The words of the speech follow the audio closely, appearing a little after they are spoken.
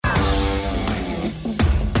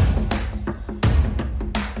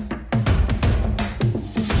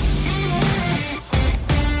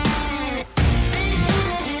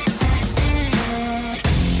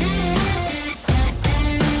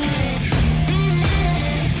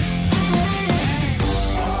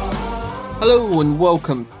Hello and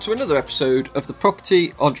welcome to another episode of the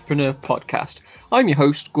Property Entrepreneur Podcast. I'm your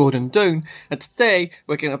host, Gordon Doan, and today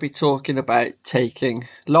we're going to be talking about taking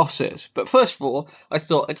losses. But first of all, I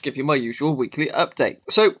thought I'd give you my usual weekly update.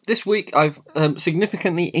 So this week I've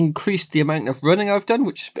significantly increased the amount of running I've done,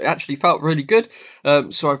 which actually felt really good.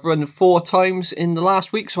 So I've run 4 times in the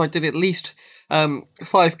last week, so I did at least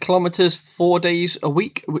 5 kilometers, 4 days a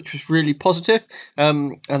week, which was really positive.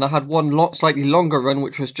 And I had one slightly longer run,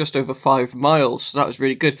 which was just over 5 miles. So that was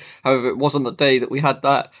really good. However, it was on the day that we had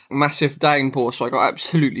that massive downpour, so I got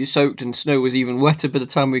absolutely soaked, and snow was even wetter by the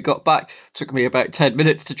time we got back. It took me about 10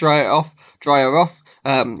 minutes to dry her off.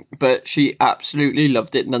 But she absolutely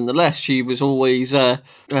loved it nonetheless. She was always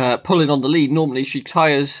pulling on the lead. Normally she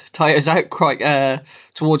tires out quite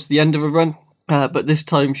towards the end of a run. But this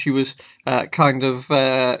time she was kind of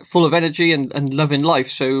full of energy and loving life.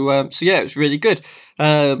 So yeah, it was really good.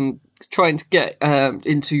 Trying to get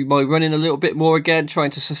into my running a little bit more again, trying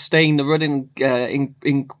to sustain the running,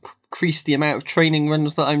 increase the amount of training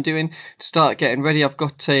runs that I'm doing to start getting ready. I've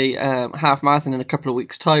got a half marathon in a couple of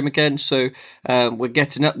weeks' time again, so we're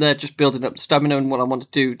getting up there, just building up the stamina. And what I want to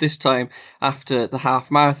do this time after the half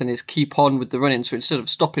marathon is keep on with the running. So instead of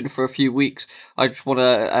stopping for a few weeks, I just want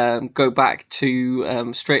to go back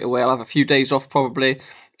to straight away. I'll have a few days off probably,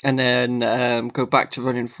 and then go back to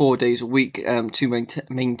running 4 days a week to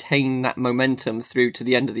maintain that momentum through to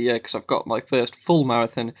the end of the year, because I've got my first full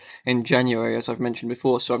marathon in January, as I've mentioned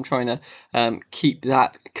before. So I'm trying to keep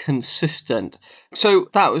that consistent. So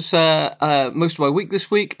that was most of my week this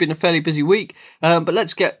week. Been a fairly busy week, but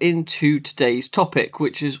let's get into today's topic,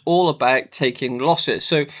 which is all about taking losses.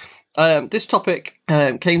 So this topic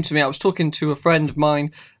came to me. I was talking to a friend of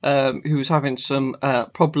mine who was having some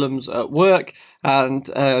problems at work, and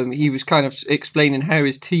he was kind of explaining how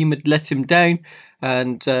his team had let him down.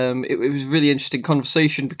 And it was a really interesting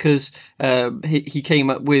conversation because he came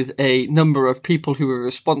up with a number of people who were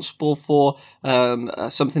responsible for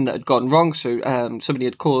something that had gone wrong. So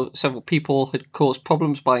several people had caused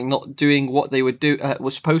problems by not doing what they were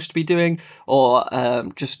supposed to be doing, or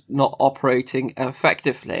just not operating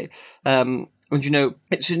effectively. And,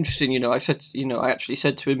 it's interesting, I actually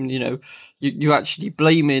said to him, you actually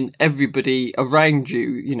blaming everybody around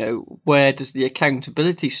you, where does the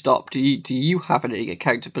accountability stop? Do you have any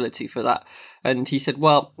accountability for that? And he said,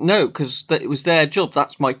 well, no, because it was their job.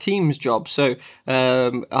 That's my team's job. So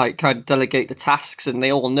I kind of delegate the tasks, and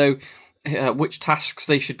they all know which tasks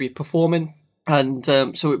they should be performing. And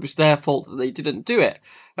so it was their fault that they didn't do it.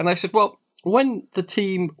 And I said, well, when the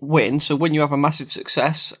team wins, so when you have a massive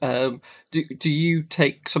success, do you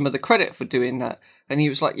take some of the credit for doing that? And he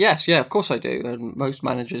was like, yeah, of course I do. And most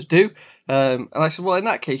managers do. And I said, well, in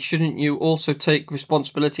that case, shouldn't you also take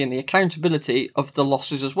responsibility and the accountability of the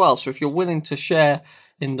losses as well? So if you're willing to share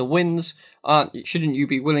in the wins, shouldn't you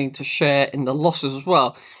be willing to share in the losses as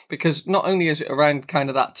well? Because not only is it around kind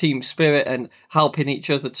of that team spirit and helping each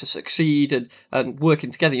other to succeed and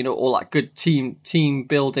working together, all that good team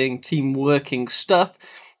building, team working stuff,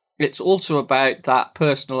 it's also about that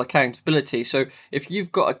personal accountability. So if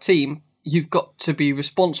you've got a team, you've got to be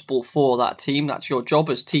responsible for that team. That's your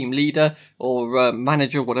job as team leader or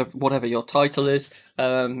manager, whatever your title is.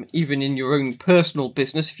 Even in your own personal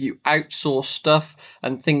business, if you outsource stuff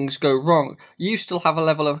and things go wrong, you still have a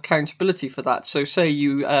level of accountability for that. So say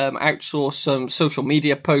you outsource some social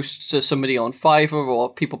media posts to somebody on Fiverr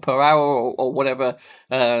or People Per Hour or whatever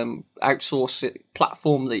outsource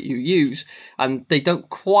platform that you use, and they don't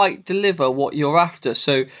quite deliver what you're after.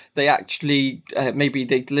 So they actually, maybe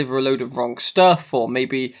they deliver a load of wrong stuff, or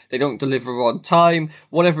maybe they don't deliver on time,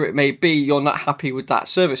 whatever it may be, you're not happy with that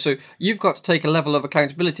service. So you've got to take a level of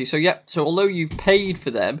accountability. So although you've paid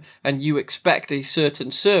for them and you expect a certain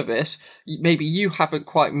service, maybe you haven't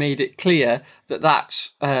quite made it clear that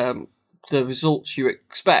that's the results you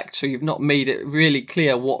expect. So you've not made it really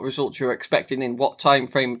clear what results you're expecting in what time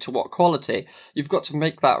frame to what quality. You've got to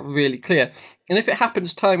make that really clear. And if it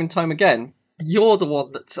happens time and time again, you're the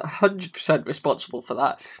one that's 100% responsible for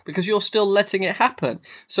that, because you're still letting it happen.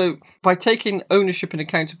 So by taking ownership and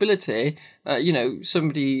accountability,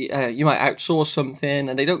 somebody, you might outsource something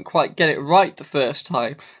and they don't quite get it right the first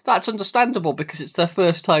time. That's understandable because it's their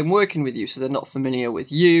first time working with you. So they're not familiar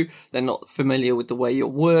with you. They're not familiar with the way you're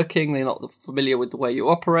working. They're not familiar with the way you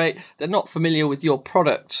operate. They're not familiar with your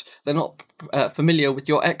products. They're not familiar with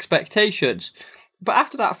your expectations. But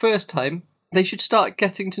after that first time, they should start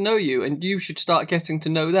getting to know you, and you should start getting to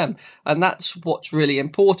know them. And that's what's really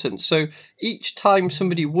important. So each time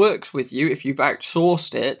somebody works with you, if you've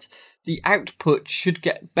outsourced it, the output should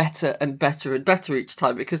get better and better and better each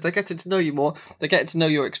time, because they're getting to know you more. They're getting to know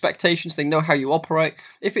your expectations. They know how you operate.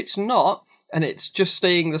 If it's not, and it's just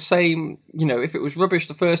staying the same, if it was rubbish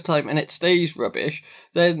the first time and it stays rubbish,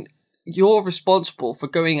 then you're responsible for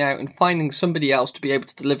going out and finding somebody else to be able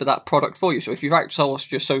to deliver that product for you. So if you've outsourced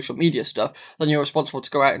your social media stuff, then you're responsible to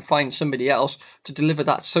go out and find somebody else to deliver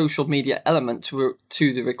that social media element to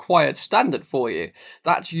the required standard for you.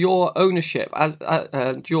 That's your ownership as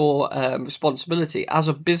your responsibility as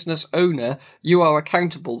a business owner. You are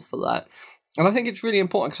accountable for that, and I think it's really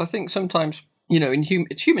important, because I think sometimes,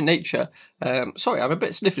 it's human nature. Sorry, I'm a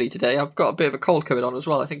bit sniffly today. I've got a bit of a cold coming on as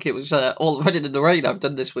well. I think it was all running in the rain I've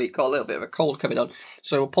done this week. Got a little bit of a cold coming on,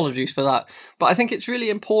 so apologies for that. But I think it's really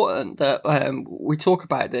important that we talk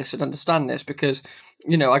about this and understand this, because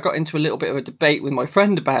I got into a little bit of a debate with my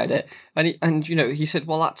friend about it, and he said,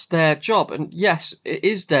 well, that's their job. And yes, it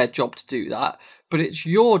is their job to do that, but it's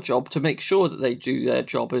your job to make sure that they do their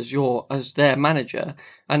job as their manager.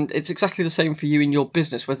 And it's exactly the same for you in your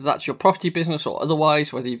business, whether that's your property business or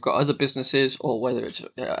otherwise, whether you've got other businesses or whether it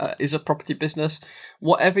is a property business.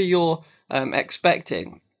 Whatever you're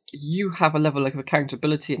expecting, you have a level of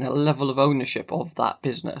accountability and a level of ownership of that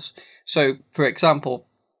business. So, for example,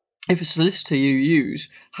 if a solicitor you use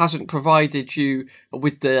hasn't provided you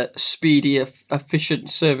with the speedy,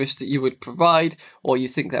 efficient service that you would provide, or you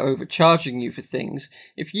think they're overcharging you for things,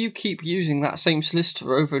 if you keep using that same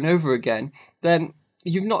solicitor over and over again, then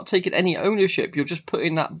you've not taken any ownership. You're just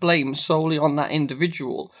putting that blame solely on that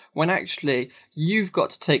individual, when actually you've got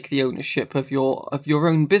to take the ownership of your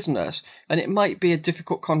own business. And it might be a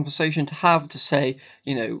difficult conversation to have, to say,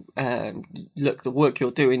 look, the work you're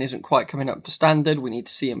doing isn't quite coming up to standard. We need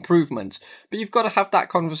to see improvements. But you've got to have that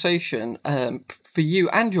conversation for you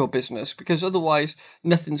and your business, because otherwise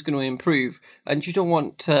nothing's going to improve, and you don't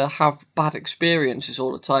want to have bad experiences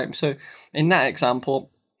all the time. So in that example,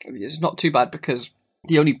 it's not too bad, because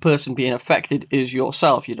the only person being affected is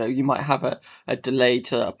yourself. You might have a delay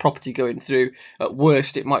to a property going through. At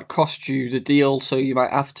worst, it might cost you the deal, so you might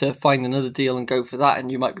have to find another deal and go for that,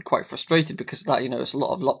 and you might be quite frustrated because of that. It's a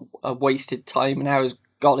lot of wasted time and hours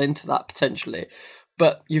gone into that potentially.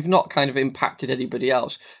 But you've not kind of impacted anybody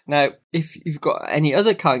else. Now, if you've got any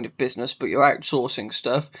other kind of business, but you're outsourcing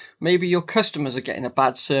stuff, maybe your customers are getting a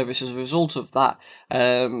bad service as a result of that,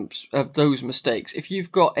 of those mistakes. If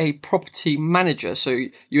you've got a property manager, so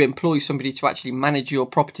you employ somebody to actually manage your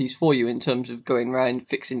properties for you in terms of going around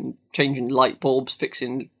changing light bulbs,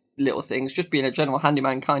 fixing little things, just being a general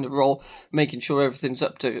handyman kind of role, making sure everything's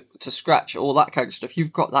up to scratch, all that kind of stuff.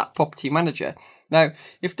 You've got that property manager. Now,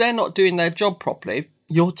 if they're not doing their job properly,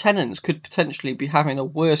 your tenants could potentially be having a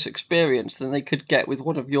worse experience than they could get with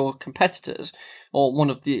one of your competitors or one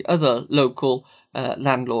of the other local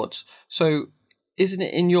landlords. So isn't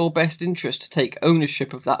it in your best interest to take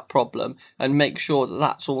ownership of that problem and make sure that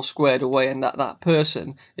that's all squared away and that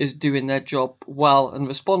person is doing their job well and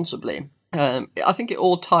responsibly? I think it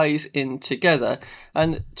all ties in together.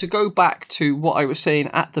 And to go back to what I was saying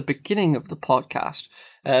at the beginning of the podcast,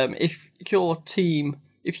 if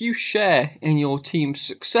you share in your team's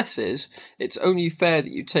successes, it's only fair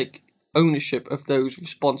that you take ownership of those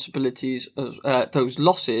responsibilities, those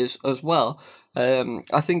losses as well.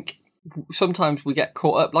 I think sometimes we get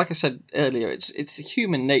caught up, like I said earlier, it's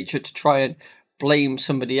human nature to try and blame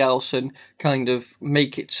somebody else and kind of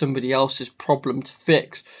make it somebody else's problem to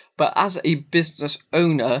fix. But as a business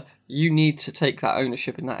owner, you need to take that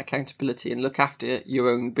ownership and that accountability and look after your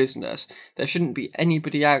own business. There shouldn't be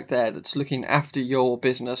anybody out there that's looking after your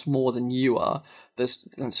business more than you are.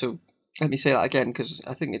 And so let me say that again, because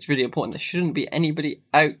I think it's really important. There shouldn't be anybody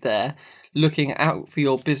out there looking out for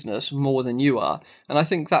your business more than you are. And I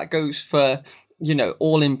think that goes for,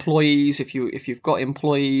 all employees. If you've got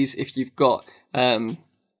employees, if you've got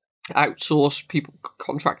outsource people,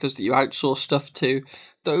 contractors that you outsource stuff to,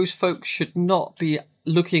 those folks should not be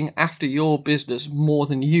looking after your business more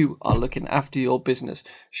than you are looking after your business.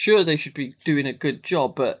 Sure, they should be doing a good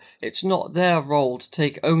job, but it's not their role to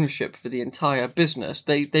take ownership for the entire business.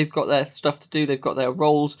 They've got their stuff to do, they've got their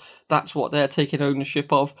roles, that's what they're taking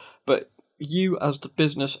ownership of. But you as the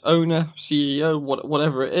business owner, CEO,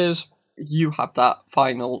 whatever it is, you have that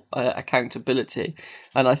final accountability.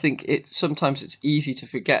 And I think sometimes it's easy to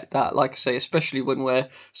forget that, like I say, especially when we're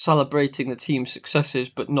celebrating the team's successes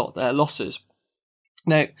but not their losses.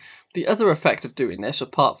 Now, the other effect of doing this,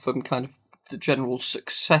 apart from kind of the general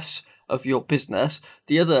success of your business,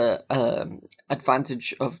 the other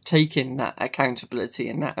advantage of taking that accountability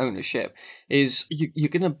and that ownership is you're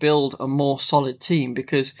going to build a more solid team.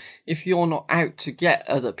 Because if you're not out to get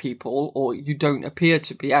other people, or you don't appear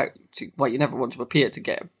to be out to, well, you never want to appear to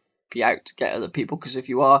get be out to get other people, because if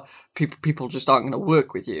you are, people just aren't going to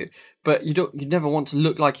work with you. But you never want to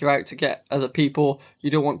look like you're out to get other people. You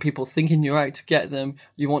don't want people thinking you're out to get them.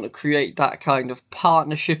 You want to create that kind of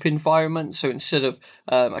partnership environment. So instead of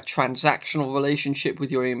a transactional relationship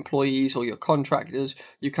with your employees or your contractors,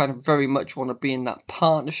 you kind of very much want to be in that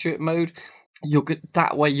partnership mode.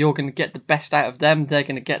 That way you're going to get the best out of them. They're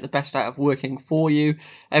going to get the best out of working for you.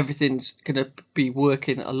 Everything's going to be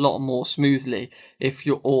working a lot more smoothly if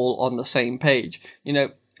you're all on the same page,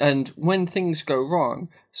 and when things go wrong,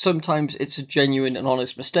 sometimes it's a genuine and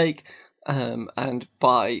honest mistake. And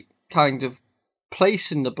by kind of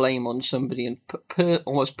placing the blame on somebody and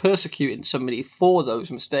almost persecuting somebody for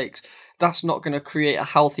those mistakes, that's not going to create a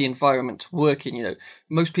healthy environment to work in.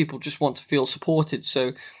 Most people just want to feel supported.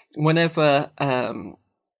 So whenever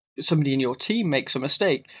somebody in your team makes a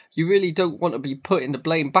mistake, you really don't want to be putting the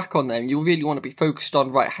blame back on them. You really want to be focused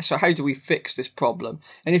on, right, so how do we fix this problem?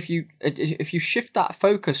 And if you shift that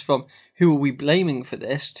focus from who are we blaming for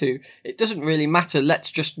this to, it doesn't really matter,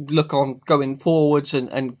 let's just look on going forwards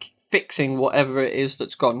and fixing whatever it is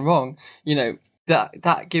that's gone wrong,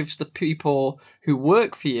 that gives the people who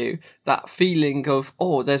work for you that feeling of,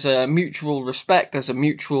 there's a mutual respect, there's a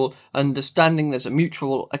mutual understanding, there's a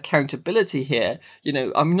mutual accountability here.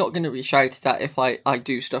 I'm not going to be shouted at if I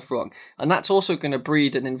do stuff wrong. And that's also going to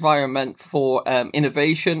breed an environment for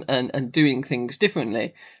innovation and doing things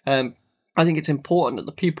differently. I think it's important that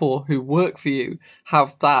the people who work for you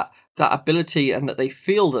have that ability, and that they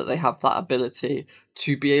feel that they have that ability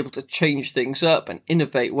to be able to change things up and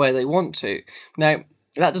innovate where they want to. Now,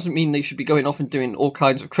 that doesn't mean they should be going off and doing all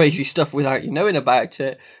kinds of crazy stuff without you knowing about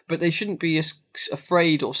it, but they shouldn't be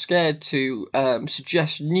afraid or scared to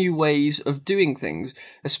suggest new ways of doing things,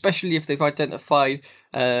 especially if they've identified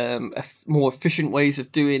more efficient ways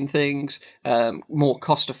of doing things, more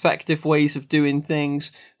cost-effective ways of doing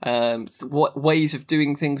things, what ways of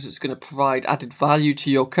doing things that's going to provide added value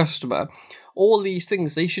to your customer. All these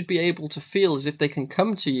things, they should be able to feel as if they can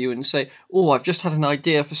come to you and say, I've just had an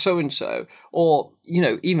idea for so-and-so. Or,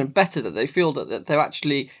 even better, that they feel that they're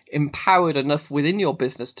actually empowered enough within your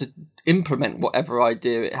business to implement whatever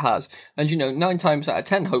idea it has. And, 9 times out of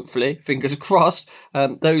 10, hopefully, fingers crossed,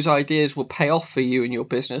 those ideas will pay off for you and your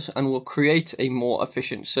business and will create a more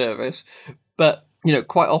efficient service. But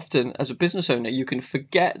quite often as a business owner, you can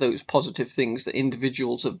forget those positive things that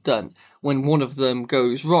individuals have done when one of them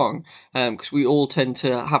goes wrong, because we all tend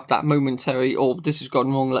to have that momentary, this has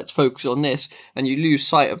gone wrong, let's focus on this, and you lose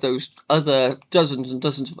sight of those other dozens and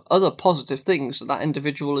dozens of other positive things that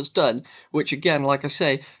individual has done, which again, like I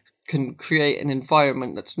say, can create an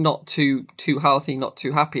environment that's not too healthy, not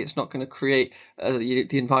too happy. It's not going to create the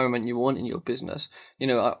environment you want in your business.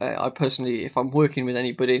 I personally, if I'm working with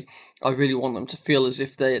anybody, I really want them to feel as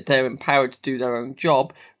if they're empowered to do their own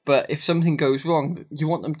job. But if something goes wrong,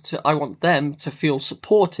 I want them to feel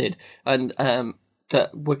supported, and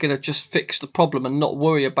that we're going to just fix the problem and not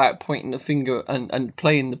worry about pointing the finger and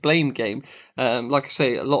playing the blame game. Like I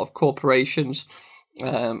say, a lot of corporations,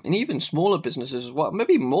 and even smaller businesses as well,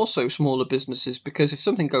 maybe more so smaller businesses, because if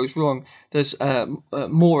something goes wrong, there's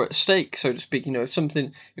more at stake, so to speak. If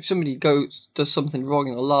somebody does something wrong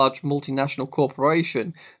in a large multinational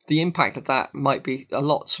corporation, the impact of that might be a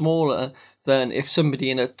lot smaller than if somebody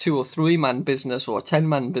in a 2 or 3 man business or a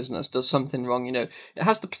 10-man business does something wrong. It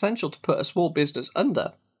has the potential to put a small business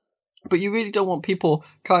under. But you really don't want people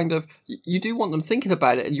you do want them thinking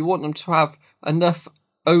about it, and you want them to have enough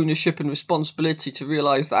ownership and responsibility to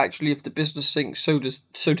realize that actually if the business sinks, so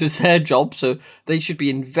does their job. So they should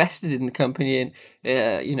be invested in the company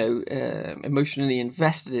and emotionally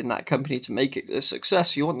invested in that company to make it a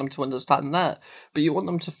success. You want them to understand that, but you want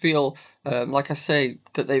them to feel like I say,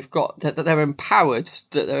 that they're empowered,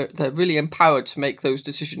 that they're really empowered to make those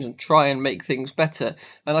decisions and try and make things better.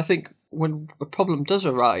 And I think when a problem does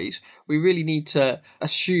arise, we really need to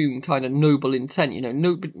assume kind of noble intent.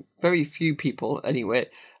 Very few people anyway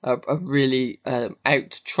are really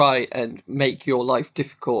out to try and make your life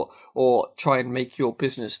difficult or try and make your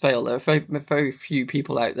business fail. There are very, very few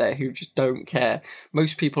people out there who just don't care.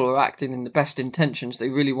 Most people are acting in the best intentions. They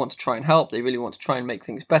really want to try and help. They really want to try and make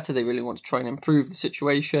things better. They really want to try and improve the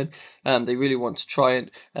situation. They really want to try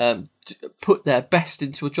and put their best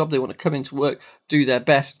into a job. They want to come into work, do their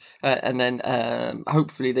best, and then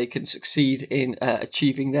hopefully they can succeed in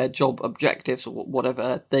achieving their job objectives or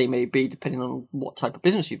whatever they may be, depending on what type of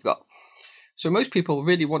business you've got. So most people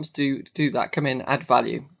really want to do that, come in, add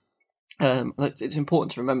value. It's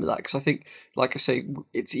important to remember that, because I think, like I say,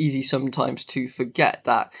 it's easy sometimes to forget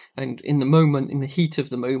that. And in the moment, in the heat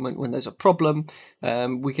of the moment, when there's a problem,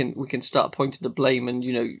 we can start pointing the blame. And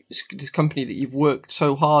this company that you've worked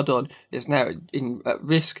so hard on is now at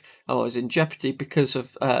risk or is in jeopardy because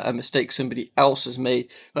of a mistake somebody else has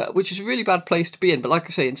made, which is a really bad place to be in. But like I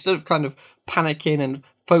say, instead of kind of panicking and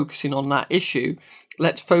focusing on that issue,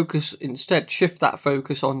 let's shift that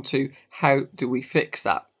focus onto how do we fix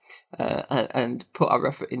that. And put our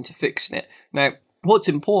effort into fixing it. Now, what's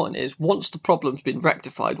important is, once the problem's been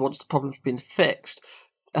rectified, once the problem's been fixed,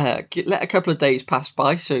 let a couple of days pass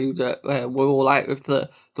by so that we're all out of the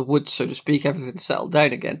woods, so to speak, everything's settled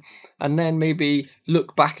down again, and then maybe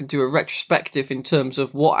look back and do a retrospective in terms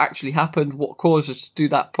of what actually happened, what caused us to do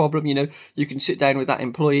that problem. You can sit down with that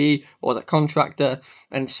employee or that contractor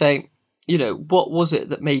and say, what was it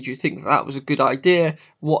that made you think that was a good idea?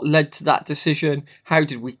 What led to that decision? How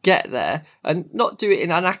did we get there? And not do it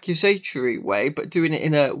in an accusatory way, but doing it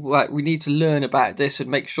in a, we need to learn about this and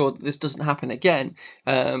make sure that this doesn't happen again.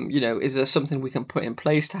 Is there something we can put in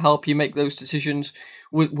place to help you make those decisions?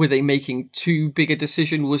 Were they making too big a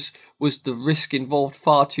decision? Was the risk involved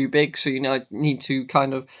far too big? So, need to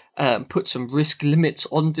kind of put some risk limits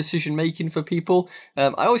on decision making for people. I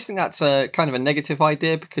always think that's a kind of a negative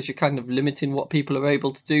idea, because you're kind of limiting what people are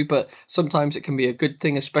able to do. But sometimes it can be a good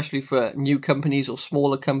thing, especially for new companies or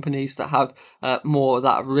smaller companies that have more of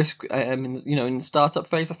that risk in the startup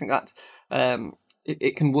phase. I think that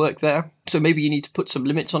it can work there. So maybe you need to put some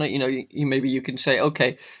limits on it. Maybe you can say,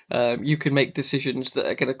 okay, you can make decisions that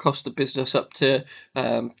are going to cost the business up to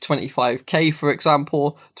 25k, for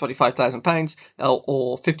example, £25,000,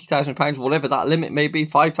 or £50,000, whatever that limit may be,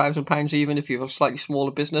 £5,000 even if you have a slightly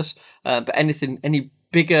smaller business. But any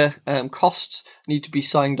bigger costs need to be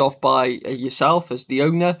signed off by yourself as the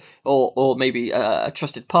owner, or maybe a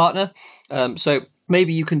trusted partner. So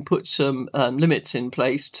maybe you can put some limits in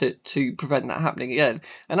place to prevent that happening again.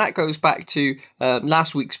 And that goes back to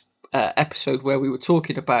last week's episode, where we were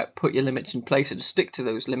talking about put your limits in place and stick to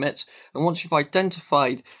those limits. And once you've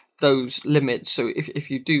identified those limits, so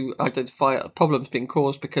if you do identify a problem's being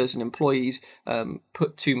caused because an employee's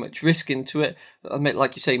put too much risk into it,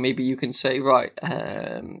 like you say, maybe you can say, right,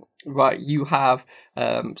 you have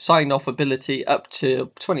sign off ability up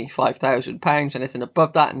to £25,000. Anything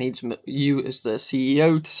above that needs you as the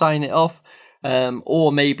CEO to sign it off.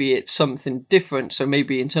 Or maybe it's something different. So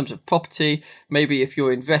maybe in terms of property, maybe if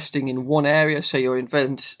you're investing in one area, say you're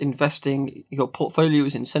investing, your portfolio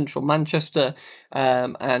is in central Manchester,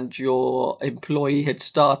 and your employee had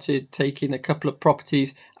started taking a couple of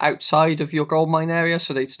properties outside of your goldmine area,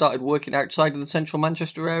 so they started working outside of the central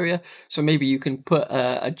Manchester area. So maybe you can put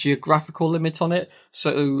a geographical limit on it,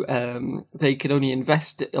 so they can only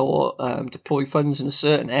invest or deploy funds in a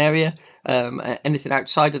certain area. Anything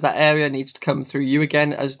outside of that area needs to come through you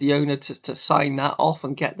again as the owner to sign that off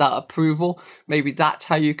and get that approval. Maybe that's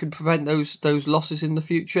how you can prevent those losses in the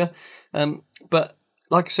future. But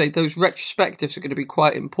like I say, those retrospectives are going to be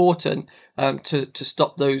quite important to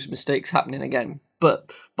stop those mistakes happening again.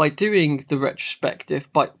 But by doing the retrospective,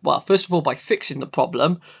 first of all, by fixing the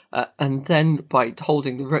problem, and then by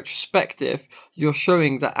holding the retrospective, you're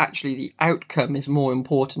showing that actually the outcome is more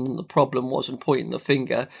important than the problem was, and pointing the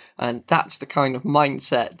finger. And that's the kind of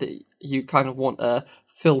mindset that you kind of want to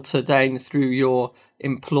filter down through your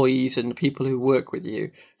employees and the people who work with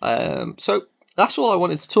you. So that's all I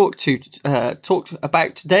wanted to talk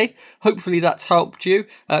about today. Hopefully that's helped you.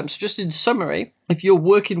 So just in summary, if you're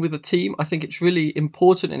working with a team, I think it's really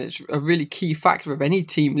important, and it's a really key factor of any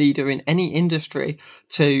team leader in any industry,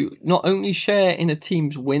 to not only share in a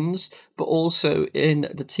team's wins, but also in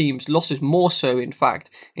the team's losses, more so in fact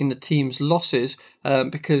in the team's losses,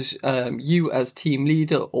 because you as team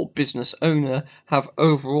leader or business owner have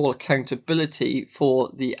overall accountability for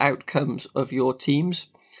the outcomes of your teams.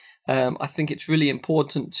 I think it's really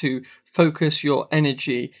important to focus your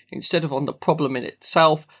energy, instead of on the problem in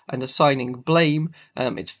itself and assigning blame,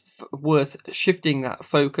 it's worth shifting that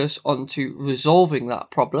focus onto resolving that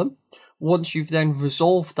problem. Once you've then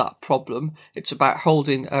resolved that problem, it's about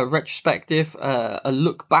holding a retrospective, a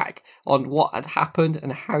look back on what had happened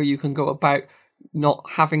and how you can go about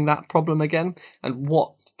not having that problem again, and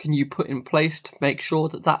what can you put in place to make sure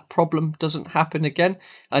that problem doesn't happen again.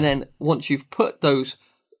 And then once you've put those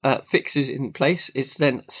fixes in place, it's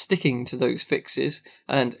then sticking to those fixes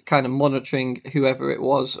and kind of monitoring whoever it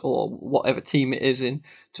was or whatever team it is in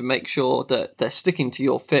to make sure that they're sticking to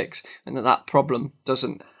your fix and that problem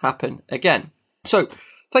doesn't happen again. So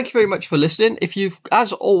thank you very much for listening.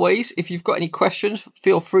 As always, if you've got any questions,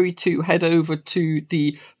 feel free to head over to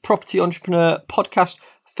the Property Entrepreneur Podcast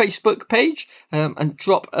Facebook page and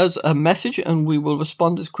drop us a message, and we will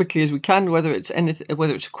respond as quickly as we can, whether it's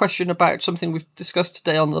a question about something we've discussed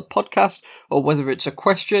today on the podcast, or whether it's a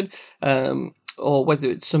question, or whether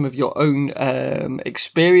it's some of your own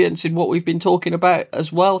experience in what we've been talking about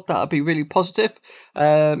as well. That would be really positive.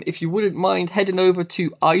 If you wouldn't mind heading over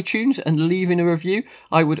to iTunes and leaving a review,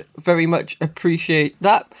 I would very much appreciate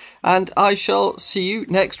that. And I shall see you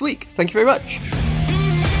next week. Thank you very much.